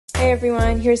Hey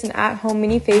everyone, here's an at-home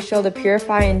mini facial to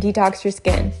purify and detox your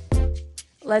skin.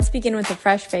 Let's begin with a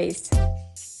fresh face.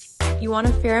 You want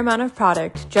a fair amount of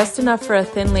product, just enough for a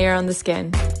thin layer on the skin.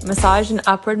 Massage in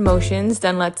upward motions,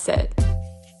 then let sit.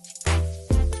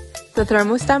 The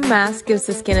Thermostem mask gives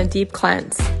the skin a deep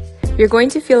cleanse. You're going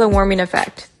to feel a warming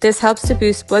effect. This helps to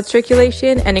boost blood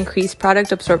circulation and increase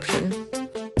product absorption.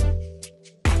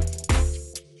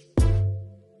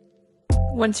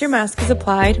 Once your mask is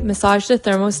applied, massage the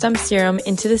Thermostem serum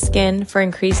into the skin for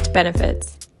increased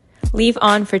benefits. Leave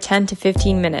on for 10 to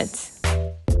 15 minutes.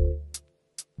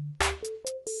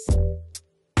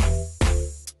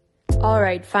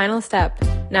 Alright, final step.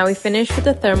 Now we finish with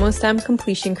the Thermostem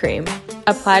Completion Cream.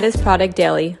 Apply this product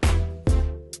daily.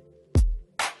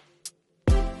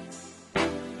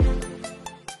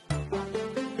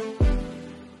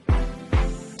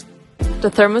 The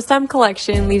Thermostem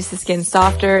Collection leaves the skin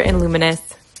softer and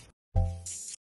luminous.